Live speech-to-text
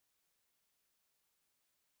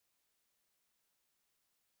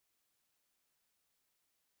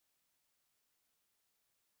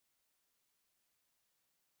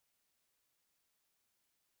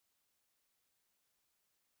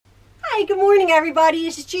Hi, good morning everybody.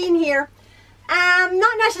 This is Jean here.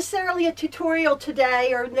 Not necessarily a tutorial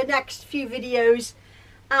today or the next few videos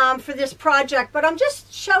for this project, but I'm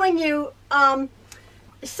just showing you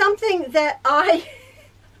something that I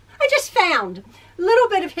just found. A little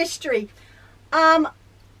bit of history. I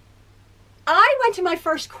went to my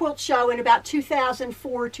first quilt show in about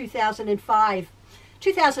 2004,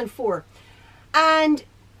 2004. And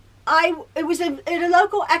it was in a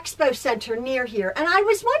local expo center near here, and I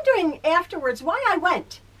was wondering afterwards why I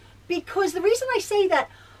went, because the reason I say that,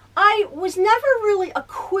 I was never really a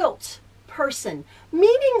quilt person,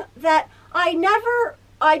 meaning that I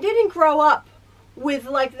didn't grow up with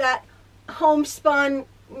like that homespun,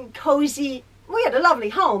 cozy. We had a lovely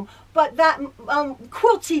home, but that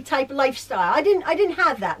quilty type lifestyle, I didn't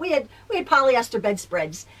have that. We had polyester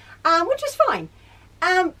bedspreads, which is fine.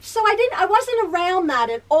 So I wasn't around that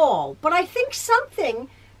at all. But I think something,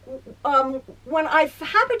 when I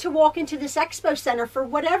happened to walk into this expo center, for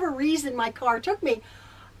whatever reason my car took me,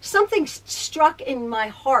 something struck in my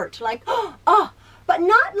heart, like, oh, but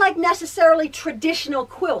not like necessarily traditional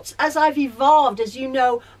quilts. As I've evolved, as you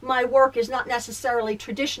know, my work is not necessarily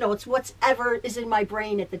traditional. It's whatever is in my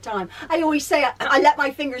brain at the time. I always say I let my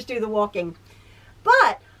fingers do the walking.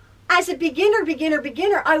 But as a beginner,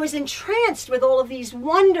 I was entranced with all of these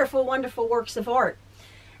wonderful, wonderful works of art.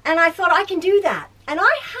 And I thought, I can do that. And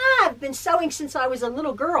I have been sewing since I was a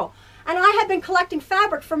little girl. And I have been collecting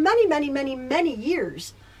fabric for many, many, many, many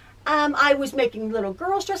years. I was making little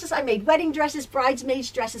girls' dresses. I made wedding dresses, bridesmaids'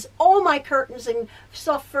 dresses, all my curtains and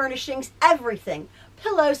soft furnishings, everything.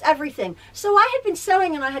 Pillows, everything. So I had been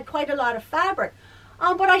sewing and I had quite a lot of fabric.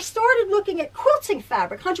 But I started looking at quilting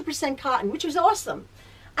fabric, 100% cotton, which was awesome.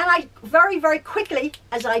 And I very, very quickly,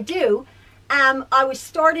 as I do, I was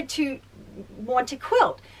started to want to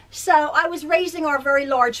quilt. So I was raising our very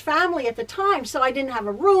large family at the time, so I didn't have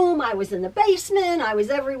a room. I was in the basement. I was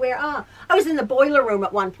everywhere. I was in the boiler room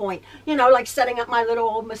at one point, you know, like setting up my little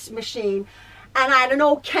old machine. And I had an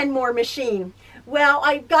old Kenmore machine. Well,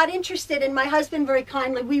 I got interested, and my husband very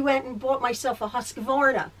kindly, we went and bought myself a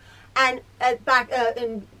Husqvarna. And back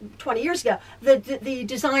in 20 years ago, the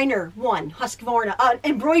designer one, Husqvarna, an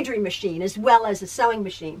embroidery machine as well as a sewing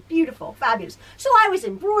machine. Beautiful, fabulous. So I was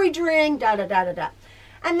embroidering, and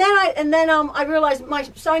then I realized my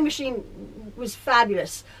sewing machine was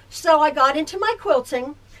fabulous. So I got into my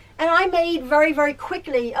quilting, and I made very, very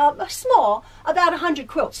quickly small, about 100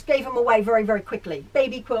 quilts. Gave them away very, very quickly.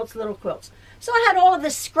 Baby quilts, little quilts. So I had all of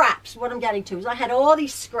the scraps. What I'm getting to is I had all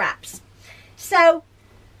these scraps. So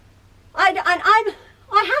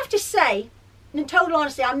I have to say, in total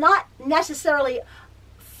honesty, I'm not necessarily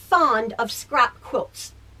fond of scrap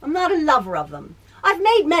quilts. I'm not a lover of them. I've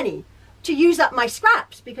made many to use up my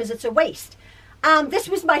scraps because it's a waste. This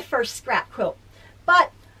was my first scrap quilt.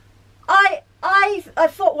 But I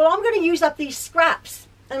thought, well, I'm going to use up these scraps.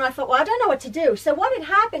 And I thought, well, I don't know what to do. So what had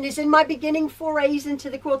happened is, in my beginning forays into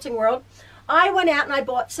the quilting world, I went out and I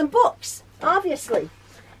bought some books, obviously.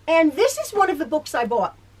 And this is one of the books I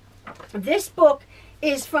bought. This book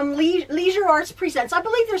is from Leisure Arts Presents. I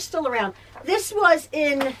believe they're still around. This was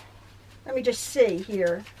in, let me just see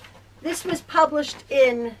here. This was published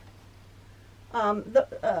in,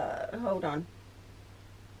 hold on.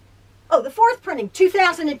 Oh, the fourth printing,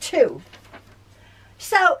 2002.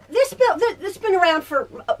 So this been around for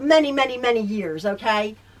many, many, many years,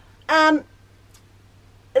 okay?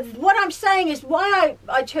 What I'm saying is why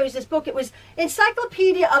I chose this book. It was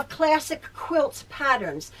Encyclopedia of Classic Quilt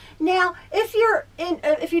Patterns. Now, if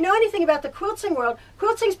you know anything about the quilting world,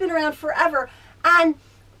 quilting's been around forever,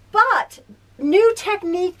 but new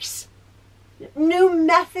techniques, new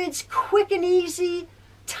methods, quick and easy,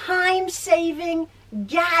 time-saving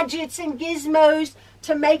gadgets and gizmos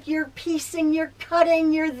to make your piecing, your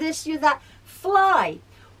cutting, your this, your that fly.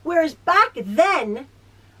 Whereas back then,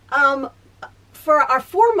 for our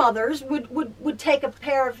foremothers would take a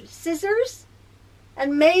pair of scissors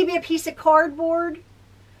and maybe a piece of cardboard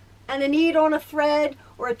and a needle on a thread,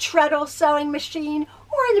 or a treadle sewing machine,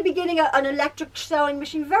 or in the beginning an electric sewing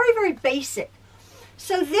machine. Very, very basic.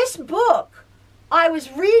 So this book, I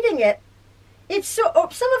was reading it. It's some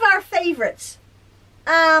of our favorites.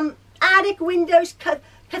 Attic windows,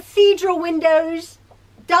 cathedral windows,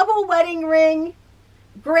 double wedding ring,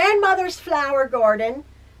 grandmother's flower garden,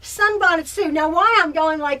 sunbonnet Sue. Now, why I'm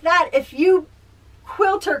going like that, if you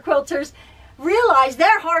quilters realize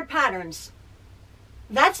they're hard patterns.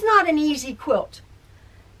 That's not an easy quilt.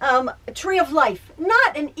 A Tree of Life,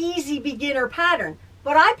 not an easy beginner pattern.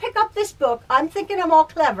 But I pick up this book, I'm thinking I'm all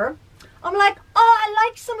clever. I'm like, oh, I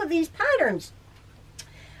like some of these patterns.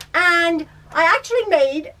 And I actually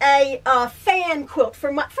made a fan quilt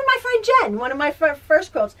for my friend Jen, one of my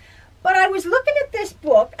first quilts. But I was looking at this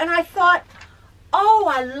book and I thought,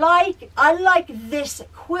 oh, I like this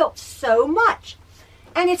quilt so much.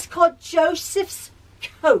 And it's called Joseph's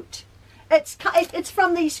Coat. It's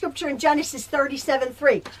from the scripture in Genesis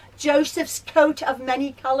 37:3. Joseph's coat of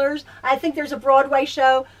many colors. I think there's a Broadway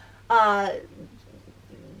show,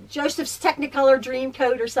 Joseph's Technicolor Dream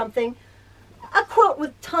Coat or something. A quilt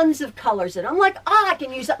with tons of colors in it. I'm like, I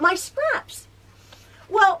can use up my scraps.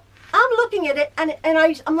 Well, I'm looking at it and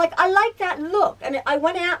I'm like, I like that look. And I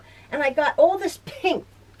went out and I got all this pink.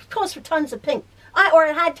 It calls for tons of pink.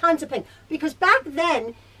 It had tons of pink. Because back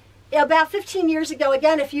then, about 15 years ago,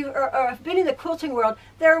 again, if you have been in the quilting world,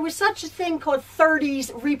 there was such a thing called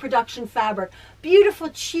 30s reproduction fabric. Beautiful,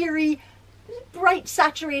 cheery, bright,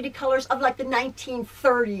 saturated colors of like the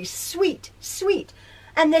 1930s. Sweet, sweet.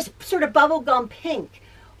 And this sort of bubblegum pink.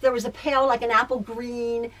 There was a pale, like an apple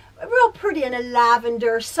green, real pretty, and a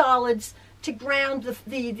lavender, solids to ground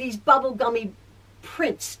these bubblegummy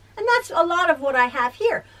prints. And that's a lot of what I have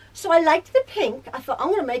here. So I liked the pink. I thought, I'm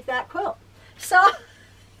going to make that quilt. So I'm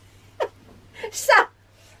there,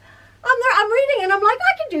 I'm reading, and I'm like,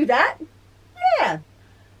 I can do that. Yeah.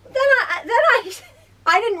 Then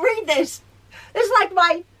I didn't read this. This is like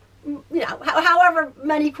my, however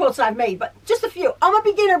many quilts I've made, but just a few. I'm a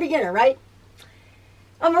beginner, right?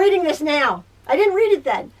 I'm reading this now. I didn't read it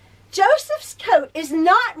then. Joseph's Coat is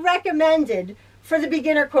not recommended for the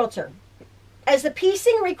beginner quilter, as the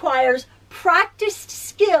piecing requires practiced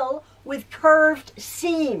skill with curved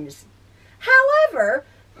seams. However,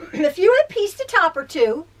 if you have pieced a top or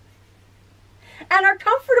two and are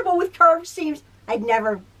comfortable with curved seams,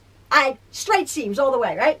 I straight seams all the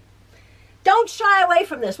way, right? Don't shy away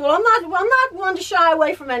from this. Well, I'm not one to shy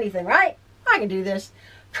away from anything, right? I can do this.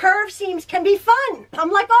 Curved seams can be fun. I'm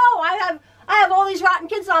like, oh, I have all these rotten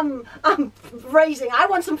kids I'm raising. I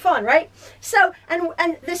want some fun, right? So,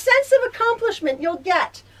 and the sense of accomplishment you'll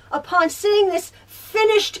get upon seeing this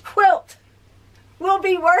finished quilt will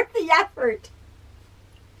be worth the effort.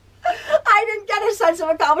 I didn't get a sense of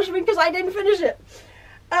accomplishment because I didn't finish it.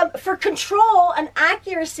 For control and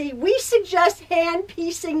accuracy, we suggest hand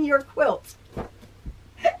piecing your quilt.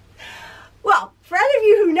 Well, for any of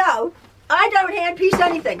you who know, I don't hand piece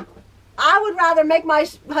anything. I would rather make my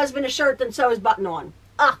husband a shirt than sew his button on.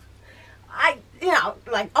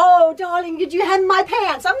 Like, oh, darling, did you hem my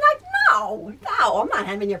pants? I'm like, no, I'm not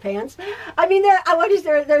hemming your pants. I mean,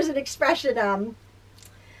 there's an expression,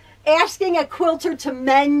 asking a quilter to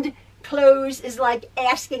mend clothes is like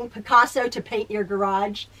asking Picasso to paint your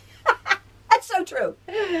garage. That's so true.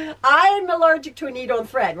 I'm allergic to a needle and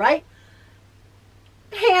thread, right?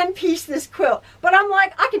 Hand piece this quilt. But I'm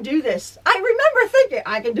like, I can do this. I remember thinking,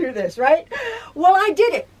 I can do this, right? Well, I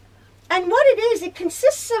did it. And what it is, it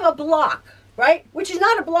consists of a block, right? Which is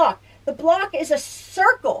not a block. The block is a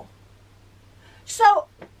circle. So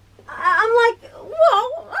I'm like,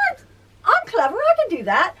 well, I'm clever. I can do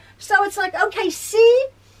that. So it's like, okay, see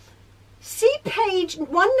page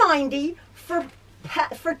 190 for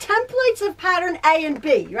templates of pattern A and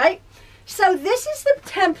B, right? So this is the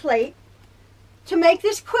template to make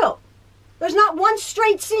this quilt. There's not one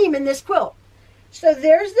straight seam in this quilt. So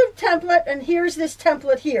there's the template, and here's this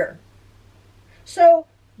template here. So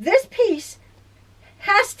this piece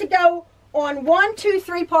has to go on 1, 2,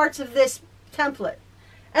 3 parts of this template.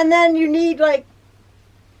 And then you need like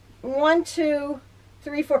 1, 2,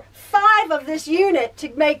 3, 4, 5 of this unit to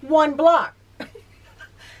make one block.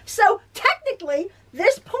 So technically,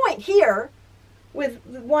 this point here with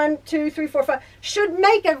 1, 2, 3, 4, 5 should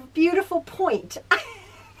make a beautiful point.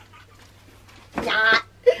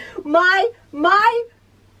 My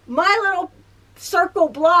little circle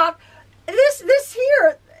block, this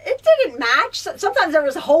here, it didn't match. Sometimes there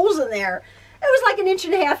was holes in there. It was like 1.5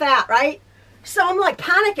 inches out, right? So I'm like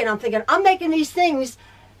panicking. I'm thinking, I'm making these things.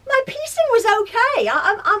 My piecing was okay.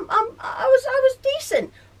 I was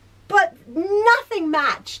decent, but nothing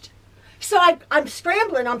matched. So I'm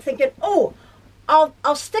scrambling. I'm thinking, oh,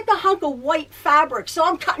 I'll stick a hunk of white fabric. So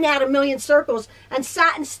I'm cutting out 1,000,000 circles and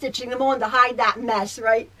satin stitching them on to hide that mess,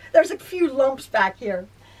 right? There's a few lumps back here.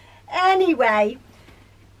 Anyway,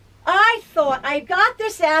 I thought I got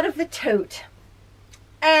this out of the tote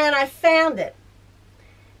and I found it.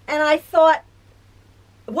 And I thought,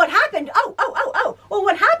 what happened? Well,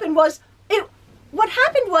 what happened was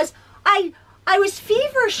I was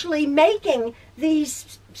feverishly making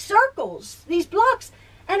these circles, these blocks,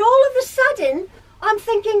 and all of a sudden I'm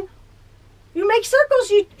thinking, you make circles,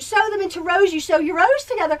 you sew them into rows, you sew your rows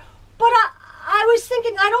together. But I was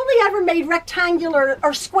thinking I'd only ever made rectangular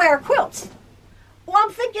or square quilts. Well,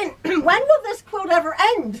 I'm thinking, when will this quilt ever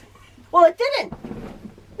end? Well, it didn't.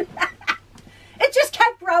 It just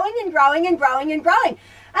kept growing and growing and growing and growing.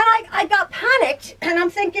 And I got panicked, and I'm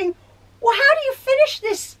thinking, well, how do you finish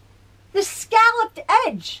this scalloped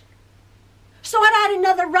edge? So I'd add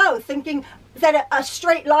another row, thinking that a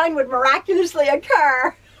straight line would miraculously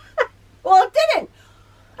occur. Well, it didn't.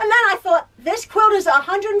 And then I thought, this quilt is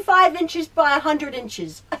 105 inches by 100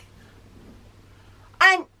 inches.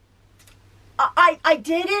 And I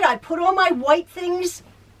did it. I put all my white things.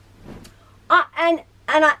 And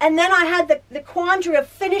then I had the quandary of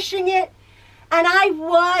finishing it. And I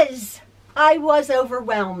was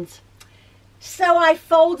overwhelmed. So I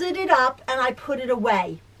folded it up and I put it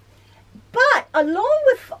away. But along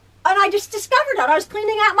with, and I just discovered it. I was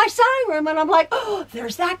cleaning out my sewing room and I'm like, oh,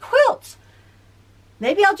 there's that quilt.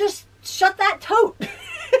 Maybe I'll just shut that tote.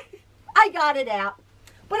 I got it out.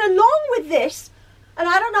 But along with this, and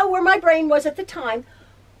I don't know where my brain was at the time,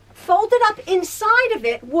 folded up inside of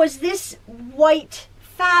it was this white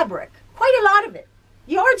fabric. Quite a lot of it.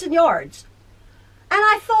 Yards and yards. And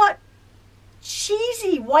I thought,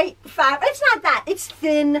 cheesy white fabric. It's not that. It's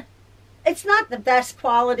thin. It's not the best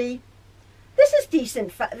quality. This is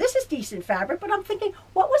decent. This is decent fabric. But I'm thinking,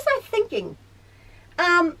 what was I thinking?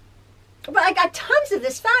 But I got tons of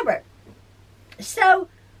this fabric. So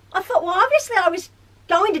I thought, well, obviously I was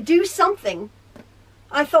going to do something.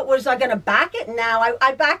 I thought, was I going to back it? Now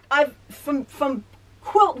I've from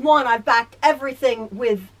quilt one, I've backed everything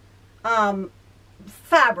with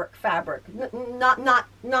fabric,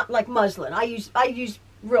 not like muslin. I use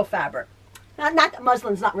real fabric. Not that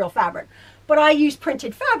muslin's not real fabric, but I use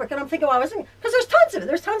printed fabric. And I'm thinking, well, I wasn't, because there's tons of it.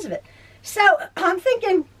 There's tons of it. So I'm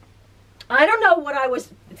thinking, I don't know what I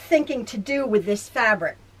was thinking to do with this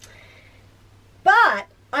fabric, but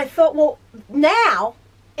I thought, well, now,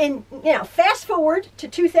 fast forward to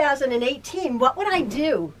 2018, what would I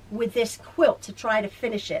do with this quilt to try to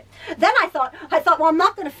finish it? Then I thought, well, I'm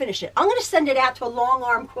not going to finish it. I'm going to send it out to a long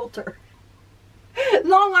arm quilter.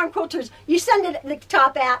 Long arm quilters, you send it the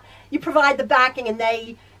top out, you provide the backing, and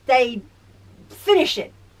they finish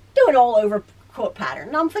it, do an all over quilt pattern.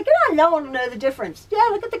 And I'm thinking, oh, no one will know the difference. Yeah,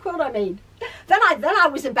 look at the quilt I made. Then I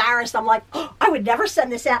was embarrassed. I'm like, oh, I would never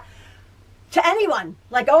send this out to anyone.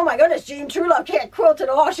 Like, oh my goodness, Jean Truelove can't quilt at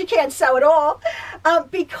all. She can't sew at all.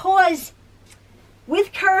 Because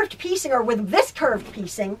with curved piecing, or with this curved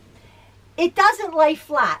piecing, it doesn't lay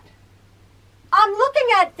flat. I'm looking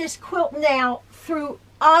at this quilt now through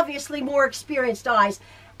obviously more experienced eyes.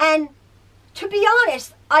 And to be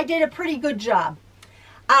honest, I did a pretty good job.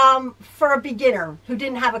 For a beginner who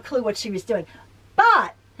didn't have a clue what she was doing.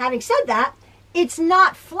 But having said that, it's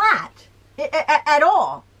not flat at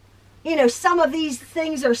all. You know, some of these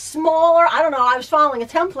things are smaller. I don't know, I was following a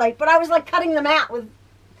template, but I was like cutting them out with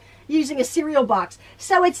using a cereal box.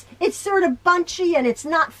 So it's sort of bunchy and it's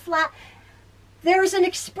not flat. There's an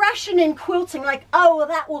expression in quilting like, oh, well,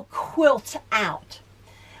 that will quilt out.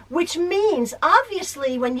 Which means,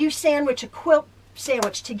 obviously, when you sandwich a quilt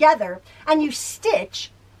sandwich together and you stitch,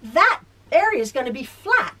 that area is going to be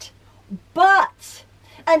flat. But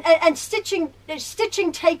and stitching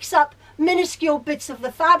takes up minuscule bits of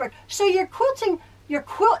the fabric, so your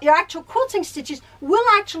actual quilting stitches will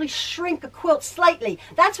actually shrink a quilt slightly.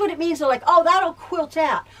 That's what it means. They're like, oh, that'll quilt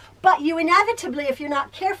out. But you inevitably, if you're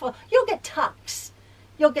not careful, you'll get tucks.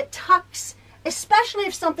 You'll get tucks, especially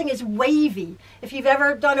if something is wavy. If you've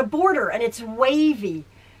ever done a border and it's wavy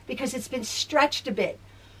because it's been stretched a bit,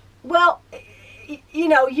 well, you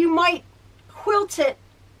know, you might quilt it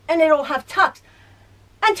and it'll have tucks.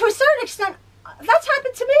 And to a certain extent, that's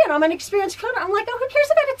happened to me, and I'm an experienced quilter. I'm like, oh, who cares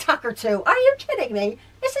about a tuck or two? Are you kidding me?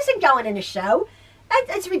 This isn't going in a show.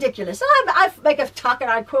 It's ridiculous. So I make a tuck and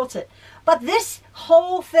I quilt it. But this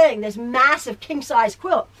whole thing, this massive king-size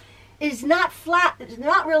quilt, is not flat. It's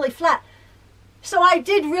not really flat. So I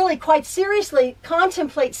did really quite seriously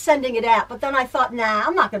contemplate sending it out, but then I thought, nah,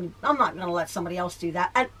 I'm not gonna let somebody else do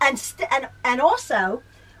that. And also,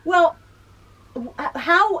 well,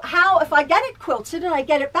 how if I get it quilted and I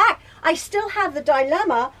get it back, I still have the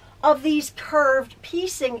dilemma of these curved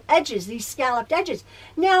piecing edges, these scalloped edges.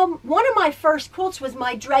 Now, one of my first quilts was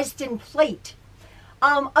my Dresden plate.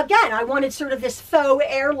 Again, I wanted sort of this faux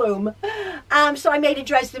heirloom, so I made a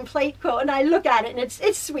Dresden plate quilt, and I look at it and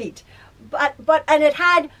it's sweet. And it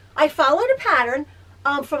had, I followed a pattern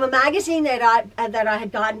from a magazine that I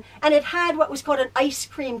had gotten, and it had what was called an ice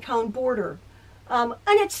cream cone border, and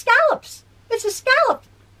it scallops. It's a scallop.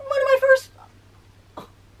 One of my first,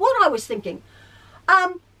 what I was thinking.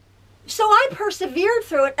 So I persevered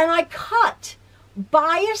through it, and I cut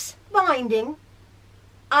bias binding.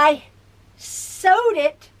 I sewed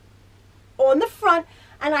it on the front,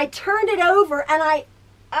 and I turned it over, and I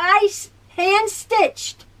hand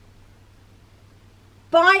stitched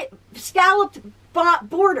by scalloped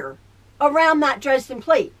border around that Dresden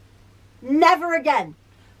plate. Never again.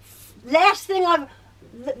 Last thing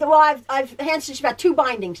I've hand stitched about 2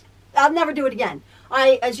 bindings. I'll never do it again.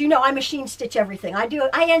 As you know, I machine stitch everything.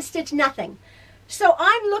 I hand stitch nothing. So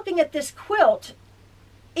I'm looking at this quilt.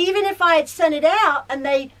 Even if I had sent it out and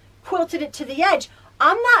they quilted it to the edge,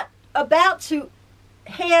 I'm not about to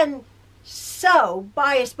hand sew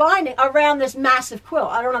bias binding around this massive quilt.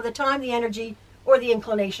 I don't have the time, the energy, or the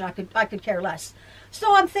inclination. I could care less.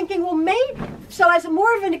 So I'm thinking, well, maybe, so as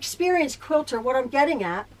more of an experienced quilter, what I'm getting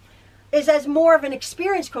at is, as more of an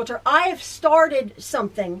experienced quilter, I have started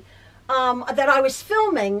something that I was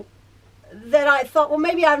filming that I thought, well,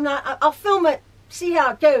 maybe I'll film it, see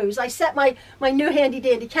how it goes. I set my new handy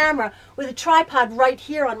dandy camera with a tripod right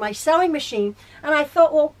here on my sewing machine, and I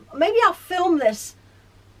thought, well, maybe I'll film this,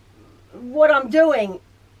 what I'm doing,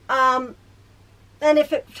 and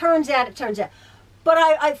if it turns out, it turns out. But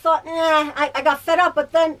I thought, I got fed up,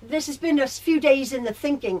 but then this has been a few days in the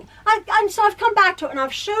thinking. So I've come back to it, and I'll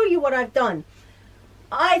show you what I've done.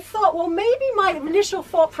 I thought, well, maybe my initial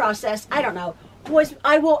thought process, I don't know, was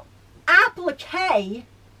I will applique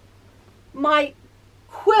my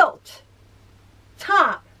quilt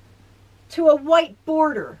top to a white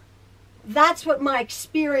border. That's what my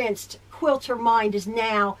experienced quilter mind is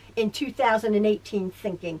now in 2018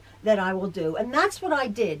 thinking that I will do. And that's what I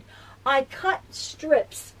did. I cut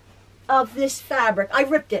strips of this fabric. I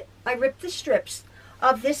ripped it. I ripped the strips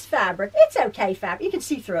of this fabric. It's okay fabric. You can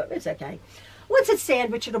see through it. It's okay. Once it's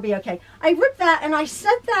sandwiched, it'll be okay. I ripped that and I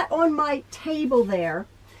set that on my table there.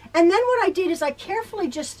 And then what I did is I carefully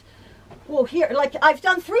just, well, here, like I've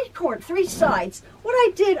done 3 sides. What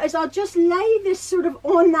I did is I'll just lay this sort of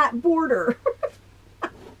on that border.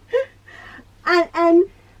 and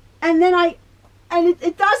then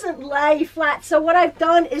it doesn't lay flat. So what I've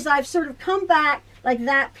done is I've sort of come back like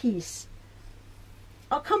that piece.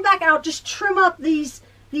 I'll come back and I'll just trim up these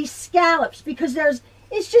scallops, because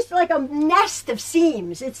it's just like a nest of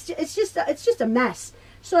seams. It's just a mess.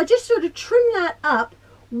 So I just sort of trim that up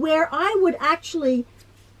where I would actually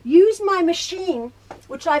use my machine,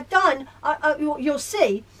 which I've done, you'll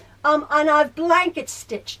see, and I've blanket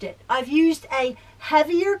stitched it. I've used a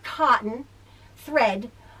heavier cotton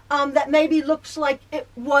thread that maybe looks like it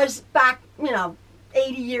was back,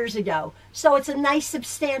 80 years ago. So it's a nice,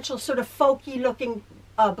 substantial, sort of folky looking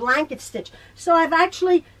blanket stitch. So I've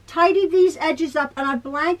actually tidied these edges up, and I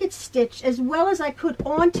blanket stitched as well as I could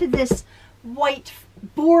onto this white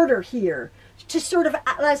border here to sort of,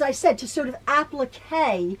 as I said, to sort of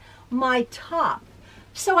applique my top.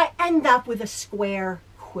 So I end up with a square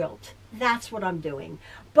quilt. That's what I'm doing.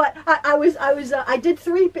 But I did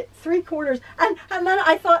three quarters, and then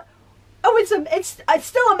I thought, oh, it's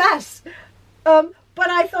still a mess. But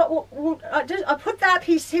I thought, well, I'll put that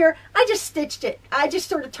piece here. I just stitched it. I just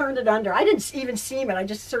sort of turned it under. I didn't even seam it. I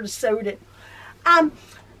just sort of sewed it. And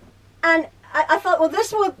I thought, well,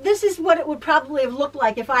 this is what it would probably have looked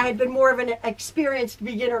like if I had been more of an experienced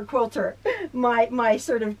beginner quilter. My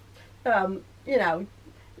sort of,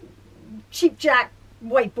 cheap jack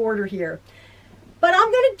white border here. But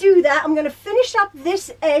I'm going to do that. I'm going to finish up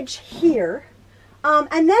this edge here.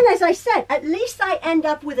 And then, as I said, at least I end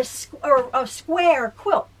up with a square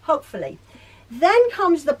quilt, hopefully. Then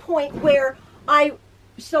comes the point where I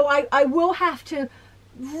will have to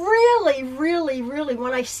really, really, really,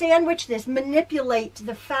 when I sandwich this, manipulate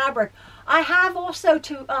the fabric. I have also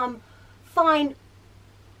to find,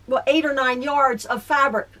 8 or 9 yards of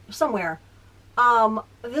fabric somewhere.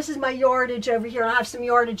 This is my yardage over here, and I have some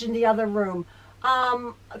yardage in the other room.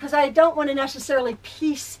 Because I don't want to necessarily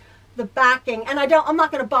piece the backing, and I'm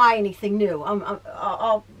not going to buy anything new. I'm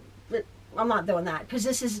not doing that, because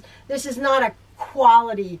this is not a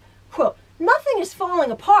quality quilt. Nothing is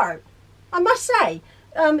falling apart, I must say.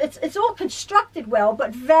 It's all constructed well,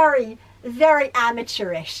 but very, very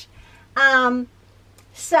amateurish.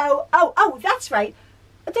 So that's right.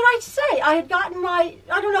 Did I say I had gotten I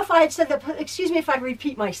don't know if I had said that, excuse me if I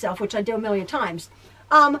repeat myself, which I do a million times.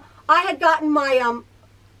 I had gotten my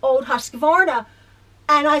old Husqvarna,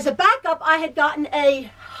 and as a backup, I had gotten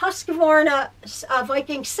a Husqvarna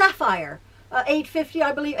Viking Sapphire, 850,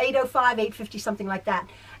 I believe, 805, 850, something like that,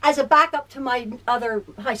 as a backup to my other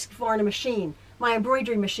Husqvarna machine, my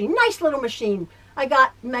embroidery machine. Nice little machine I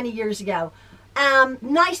got many years ago.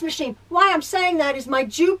 Nice machine. Why I'm saying that is my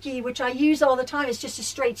Juki, which I use all the time, is just a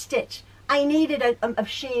straight stitch. I needed a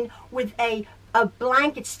machine with a a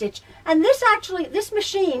blanket stitch. And this actually, this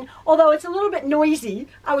machine, although it's a little bit noisy,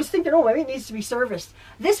 I was thinking, oh, maybe it needs to be serviced.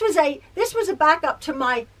 This was a backup to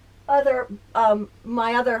my other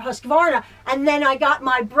Husqvarna, and then I got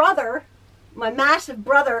my brother, my massive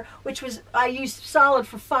brother, which was, I used solid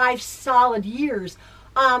for 5 solid years.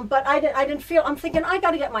 But I didn't feel, I'm thinking, I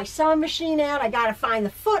got to get my sewing machine out. I got to find the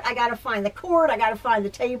foot. I got to find the cord. I got to find the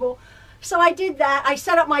table. So I did that. I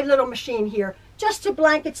set up my little machine here just to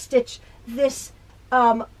blanket stitch this,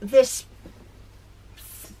 this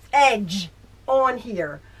edge on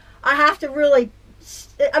here. I have to really,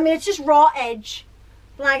 I mean, it's just raw edge.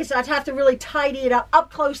 Like I said, I'd have to really tidy it up.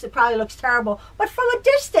 Up close, it probably looks terrible. But from a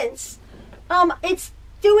distance, it's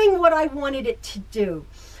doing what I wanted it to do.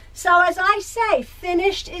 So as I say,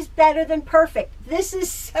 finished is better than perfect. This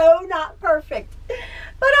is so not perfect,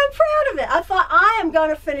 but I'm proud of it. I thought, I am going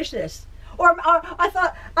to finish this. Or I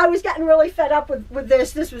thought, I was getting really fed up with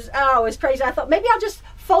this. This was, oh, it was crazy. I thought, maybe I'll just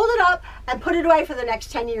fold it up and put it away for the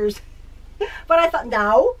next 10 years. But I thought,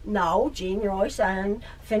 no, Jean, you're always saying,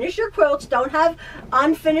 finish your quilts. Don't have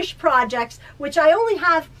unfinished projects, which I only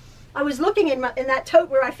have. I was looking in that tote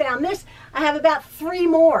where I found this. I have about 3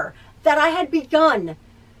 more that I had begun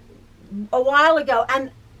a while ago, and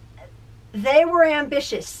they were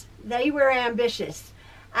ambitious. They were ambitious.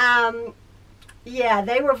 Yeah,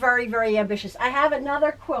 they were very, very ambitious. I have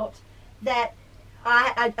another quilt that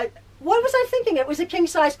what was I thinking? It was a king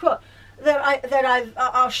size quilt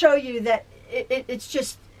I'll show you that it's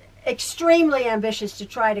just extremely ambitious to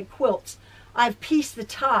try to quilt. I've pieced the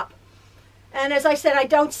top, and as I said, I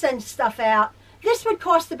don't send stuff out. This would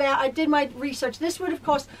cost about, I did my research, this would have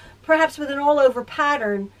cost, perhaps with an all over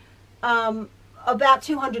pattern, about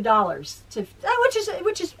 $200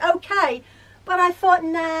 which is okay, but I thought,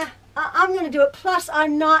 nah, I'm going to do it. Plus,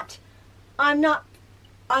 I'm not at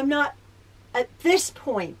this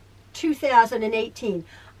point, 2018,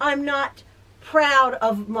 I'm not proud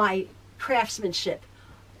of my craftsmanship.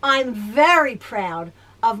 I'm very proud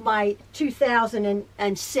of my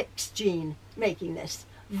 2006 Jean making this.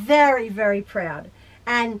 Very, very proud.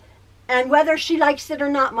 And whether she likes it or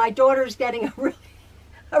not, my daughter's getting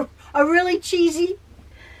a really cheesy,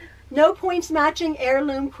 no points matching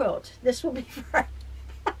heirloom quilt. This will be for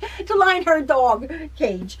to line her dog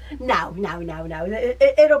cage. No.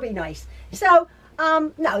 It'll be nice. So,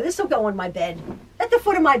 no, this will go on my bed, at the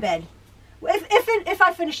foot of my bed, if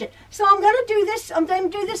I finish it. So I'm going to do this. I'm going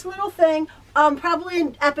to do this little thing, probably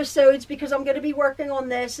in episodes, because I'm going to be working on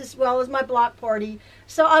this as well as my block party.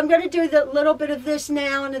 So I'm going to do the little bit of this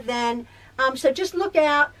now and then. So just look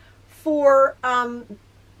out for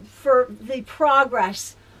the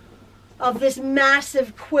progress of this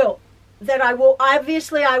massive quilt that I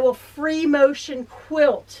will free motion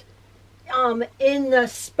quilt in the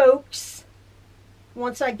spokes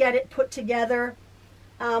once I get it put together.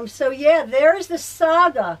 So yeah, there's the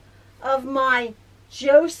saga of my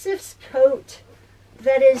Joseph's coat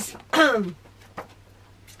that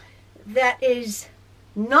is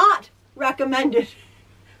not recommended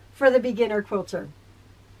for the beginner quilter.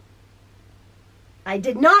 I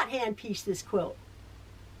did not hand piece this quilt.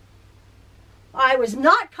 I was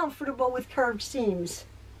not comfortable with curved seams.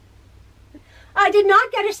 I did not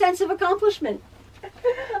get a sense of accomplishment.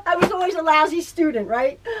 I was always a lousy student,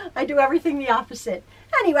 right? I do everything the opposite.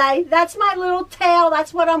 Anyway, that's my little tale.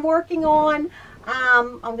 That's what I'm working on.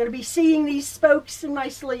 I'm going to be seeing these spokes in my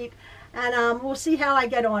sleep, and we'll see how I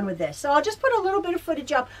get on with this. So I'll just put a little bit of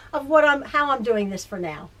footage up of how I'm doing this for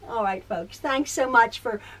now. All right, folks. Thanks so much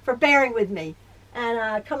for bearing with me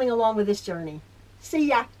and coming along with this journey. See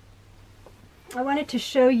ya. I wanted to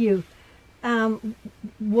show you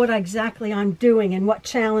what exactly I'm doing and what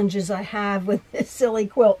challenges I have with this silly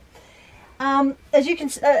quilt. As you can,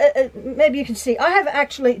 maybe you can see, I have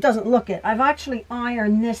actually, it doesn't look it, I've actually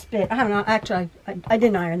ironed this bit. I haven't actually, I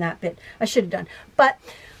didn't iron that bit. I should have done, but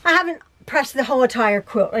I haven't pressed the whole entire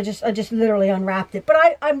quilt. I just literally unwrapped it.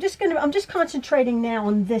 But I'm just concentrating now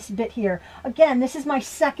on this bit here. Again, this is my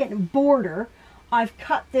second border. I've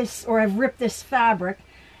cut this, or I've ripped this fabric.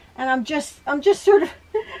 And I'm just sort of,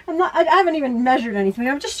 I haven't even measured anything.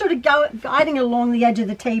 I'm just sort of guiding along the edge of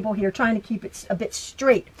the table here, trying to keep it a bit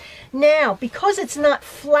straight. Now, because it's not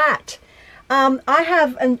flat, I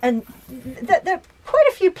have, and quite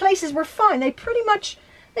a few places were fine. They pretty much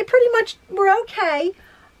were okay.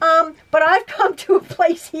 But I've come to a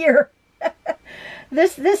place here.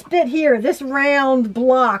 This bit here, this round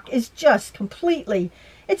block is just completely,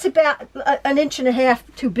 it's about an inch and a half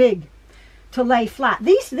too big to lay flat.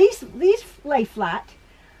 These lay flat,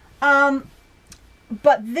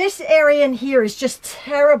 but this area in here is just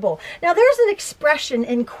terrible. Now there's an expression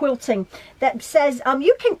in quilting that says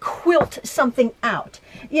you can quilt something out.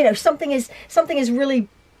 You know, something is really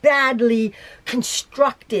badly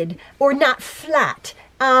constructed or not flat.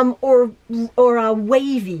 Or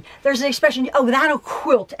wavy. There's an expression, oh, that'll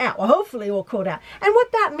quilt out. Well, hopefully it will quilt out. And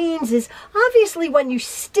what that means is, obviously when you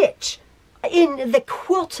stitch in the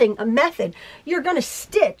quilting method, you're going to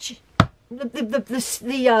stitch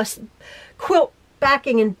the quilt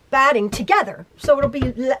backing and batting together. So it'll be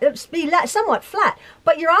somewhat flat.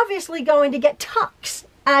 But you're obviously going to get tucks,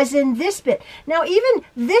 as in this bit. Now, even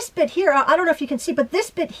this bit here, I don't know if you can see, but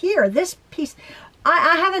this bit here, this piece,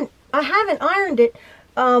 I haven't ironed it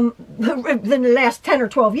in the last 10 or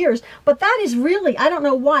 12 years, but that is really, I don't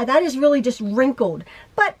know why, that is really just wrinkled.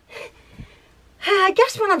 But I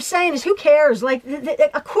guess what I'm saying is, who cares? Like,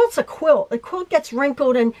 a quilt's a quilt. A quilt gets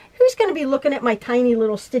wrinkled, and who's going to be looking at my tiny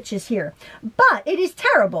little stitches here? But it is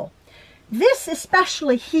terrible. This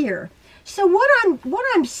especially here. So what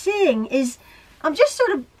I'm seeing is, I'm just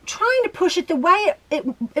sort of trying to push it the way it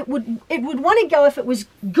would want to go if it was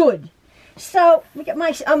good. So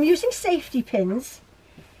I'm using safety pins.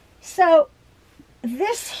 So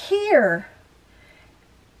this here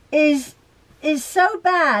is so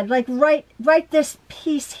bad, like right this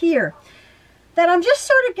piece here, that I'm just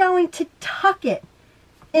sort of going to tuck it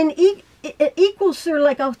in equal, sort of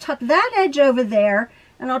like I'll tuck that edge over there,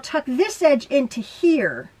 and I'll tuck this edge into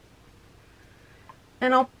here,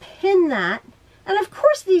 and I'll pin that. And of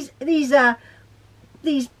course these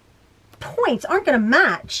points aren't going to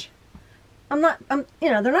match. You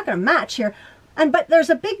know, they're not going to match here. But there's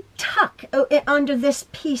a big tuck under this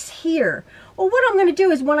piece here. Well, what I'm going to do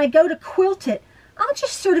is, when I go to quilt it, I'll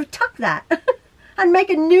just sort of tuck that and make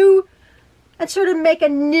a new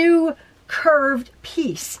curved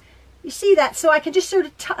piece. You see that? So I can just sort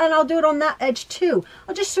of and I'll do it on that edge too.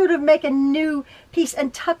 I'll just sort of make a new piece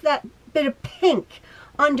and tuck that bit of pink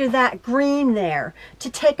under that green there to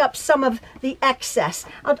take up some of the excess.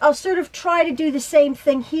 I'll sort of try to do the same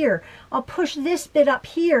thing here. I'll push this bit up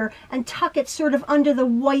here and tuck it sort of under the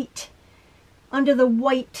white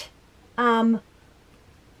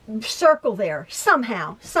circle there,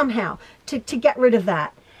 somehow to get rid of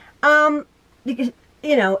that. Because,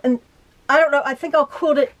 you know, and I don't know, I think I'll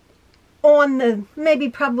quilt it on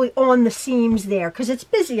probably on the seams there, because it's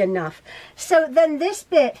busy enough. So then this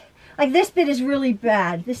bit, like this bit is really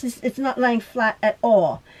bad. It's not laying flat at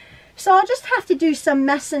all. So I'll just have to do some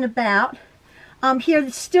messing about. Here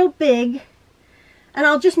it's still big, and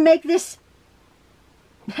I'll just make this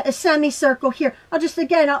a semicircle here. I'll just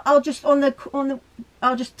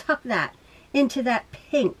tuck that into that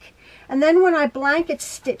pink, and then when I blanket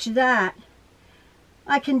stitch that,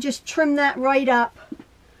 I can just trim that right up.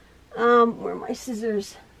 Where are my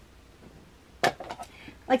scissors?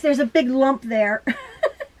 Like there's a big lump there.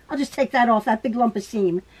 I'll just take that off, that big lump of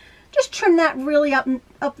seam. Just trim that really up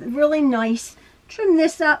really nice. Trim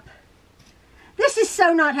this up. This is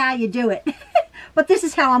so not how you do it, but this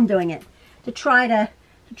is how I'm doing it, to try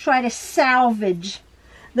to salvage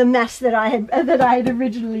the mess that I had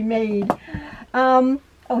originally made. Oh,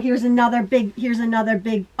 here's another big.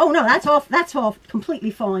 Oh no, that's all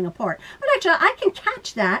completely falling apart. But actually, I can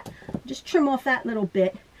catch that. Just trim off that little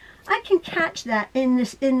bit. I can catch that in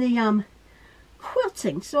the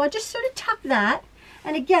quilting. So I just sort of tuck that.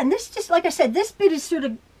 And again, this, just like I said, this bit is sort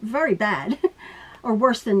of very bad, or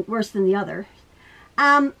worse than the other.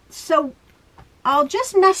 So I'll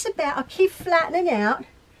just mess about. I'll keep flattening out.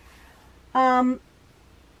 And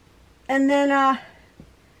then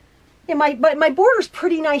yeah, my border's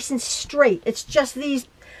pretty nice and straight. It's just these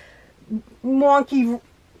wonky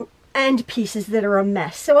end pieces that are a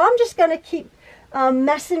mess. So I'm just going to keep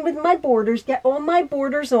messing with my borders, get all my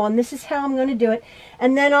borders on. This is how I'm going to do it,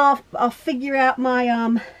 and then I'll figure out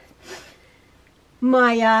my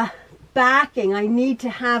backing. I need to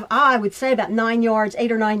have, I would say about 8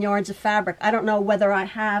 or 9 yards of fabric. I don't know whether I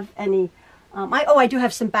have any. I do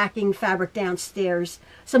have some backing fabric downstairs,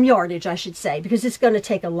 some yardage I should say, because it's going to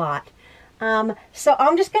take a lot. So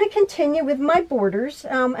I'm just going to continue with my borders,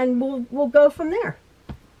 and we'll go from there.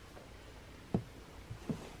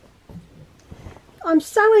 I'm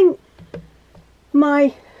sewing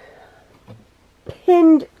my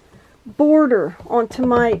pinned border onto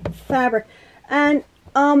my fabric, and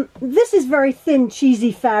this is very thin,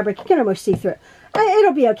 cheesy fabric. You can almost see through it.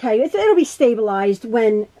 It'll be okay. It'll be stabilized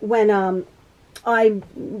when I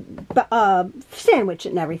sandwich it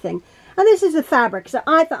and everything. And this is the fabric, so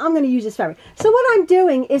I thought I'm going to use this fabric. So what I'm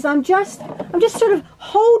doing is I'm just sort of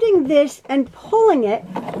holding this and pulling it.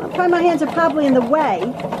 My hands are probably in the way.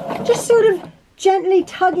 Just sort of gently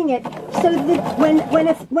tugging it so that when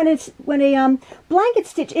a blanket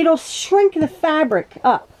stitch, it'll shrink the fabric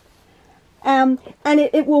up, and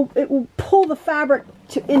it will pull the fabric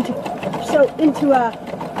into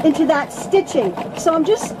that stitching. So I'm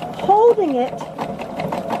just holding it.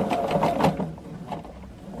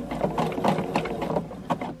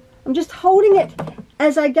 I'm just holding it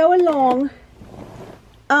as I go along,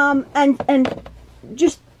 and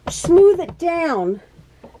just smooth it down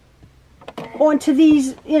onto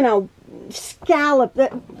these, you know, scallop,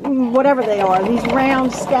 whatever they are, these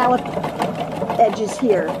round scallop edges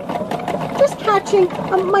here. Just catching,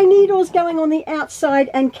 my needle's going on the outside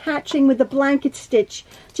and catching with the blanket stitch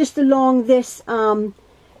just along this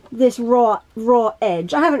this raw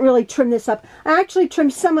edge. I haven't really trimmed this up. I actually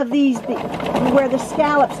trimmed some of these where the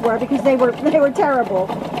scallops were, because they were terrible.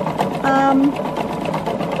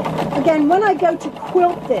 Again, when I go to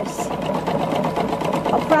quilt this,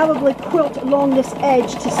 I'll probably quilt along this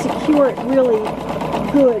edge to secure it really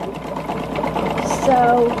good.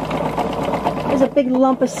 So there's a big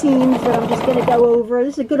lump of seams that I'm just going to go over.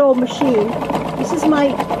 This is a good old machine. This is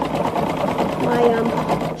my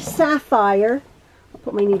sapphire. I'll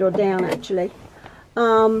put my needle down actually.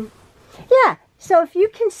 Yeah, so if you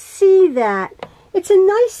can see that, it's a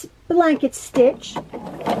nice blanket stitch.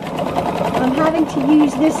 I'm having to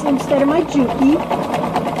use this instead of my Juki.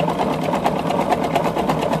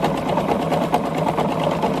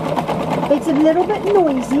 It's a little bit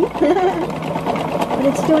noisy, but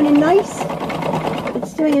it's doing a nice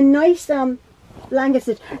blanket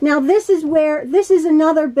stitch. Now this is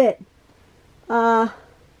another bit. I'm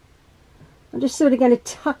just sort of going to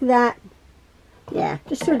tuck that. Yeah,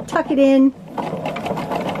 just sort of tuck it in.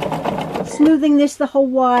 Smoothing this the whole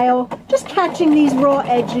while. Just catching these raw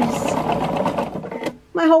edges.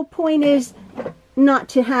 My whole point is not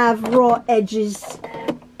to have raw edges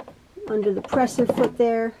under the presser foot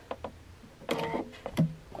there.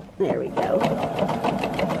 There we go.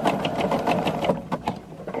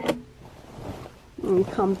 And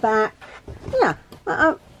come back. Yeah,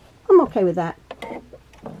 I'm okay with that.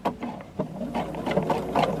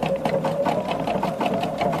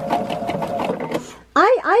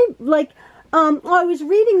 I like. I was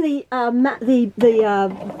reading the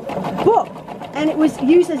book, and it was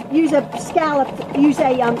use a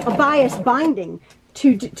bias binding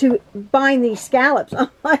to bind these scallops. I'm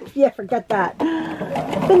like, yeah, forget that.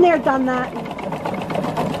 Been there, done that.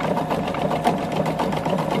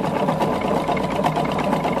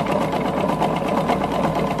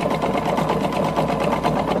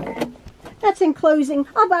 That's in closing.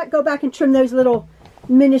 I'll go back and trim those little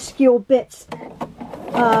minuscule bits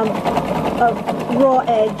of raw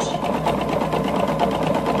edge.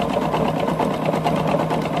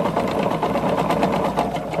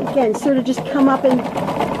 Again, sort of just come up and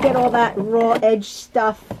get all that raw edge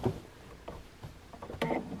stuff.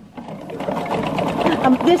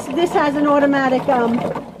 This has an automatic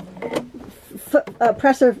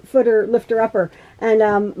presser footer lifter upper, and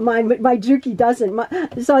my Juki doesn't.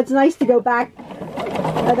 So it's nice to go back.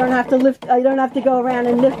 I don't have to go around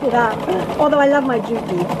and lift it up. Although I love my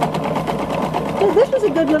Juki. This was a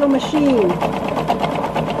good little machine.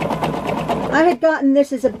 I had gotten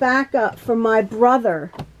this as a backup from my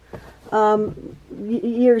brother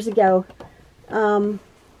years ago. Now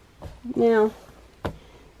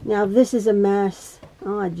this is a mess.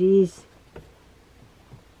 Oh, geez.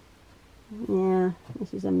 Yeah,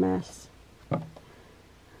 this is a mess.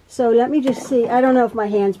 So let me just see. I don't know if my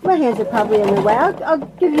hands are probably in the way. I'll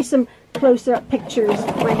give you some closer up pictures.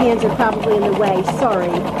 My hands are probably in the way. Sorry.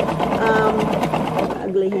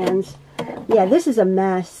 Ugly hands. Yeah, this is a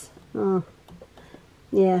mess. Oh,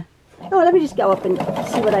 yeah. Oh, let me just go up and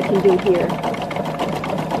see what I can do here.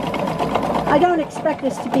 I don't expect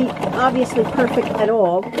this to be obviously perfect at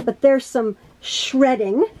all, but there's some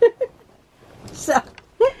shredding. So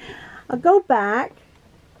I'll go back.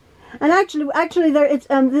 And actually, there it's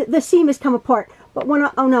the seam has come apart. But when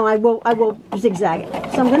I will zigzag it.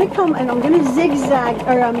 So I'm going to come and I'm going to zigzag,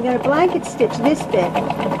 or I'm going to blanket stitch this bit,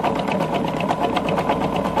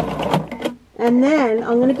 and then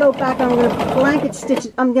I'm going to go back and I'm going to blanket stitch.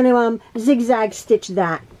 I'm going to zigzag stitch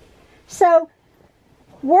that. So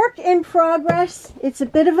work in progress. It's a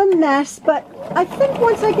bit of a mess, but I think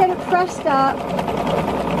once I get it pressed up,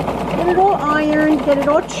 get it all ironed, get it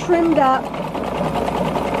all trimmed up,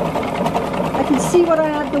 I can see what I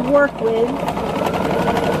have to work with.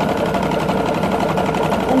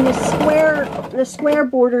 And the square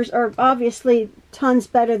borders are obviously tons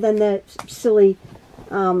better than the silly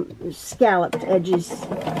scalloped edges.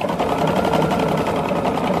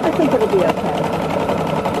 I think it'll be okay.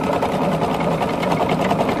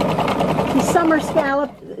 some are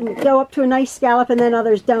scalloped, go up to a nice scallop, and then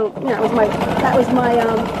others don't. You know, that was my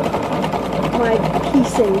my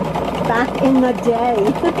piecing back in the day.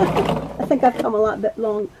 I think I've come a lot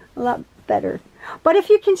better. But if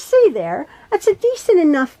you can see there, that's a decent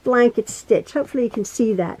enough blanket stitch. Hopefully you can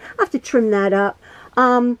see that. I have to trim that up.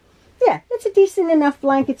 Yeah, it's a decent enough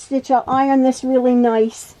blanket stitch. I'll iron this really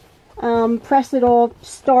nice. Press it all,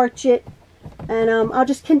 starch it, and I'll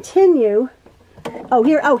just continue.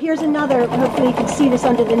 Here's another. Hopefully you can see this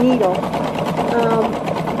under the needle.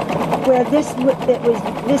 Where this is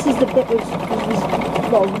the bit which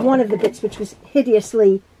was, well, one of the bits which was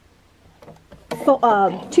hideously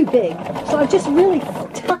too big. So I've just really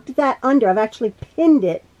tucked that under. I've actually pinned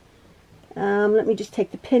it. Let me just take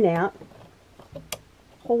the pin out.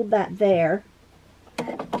 Hold that there.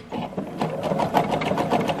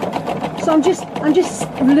 So I'm just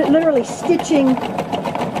literally stitching.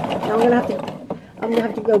 Now I'm gonna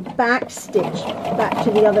have to go back stitch back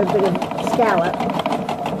to the other bit of scallop.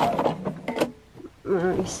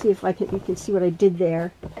 Let me see if you can see what I did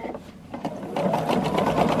there.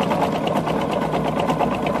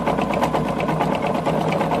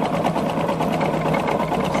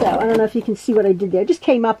 So I don't know if you can see what I did there. I just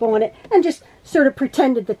came up on it and just sort of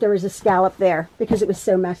pretended that there was a scallop there because it was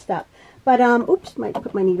so messed up. But oops, might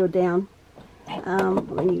put my needle down.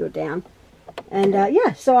 And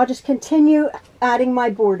yeah, so I'll just continue adding my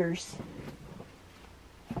borders.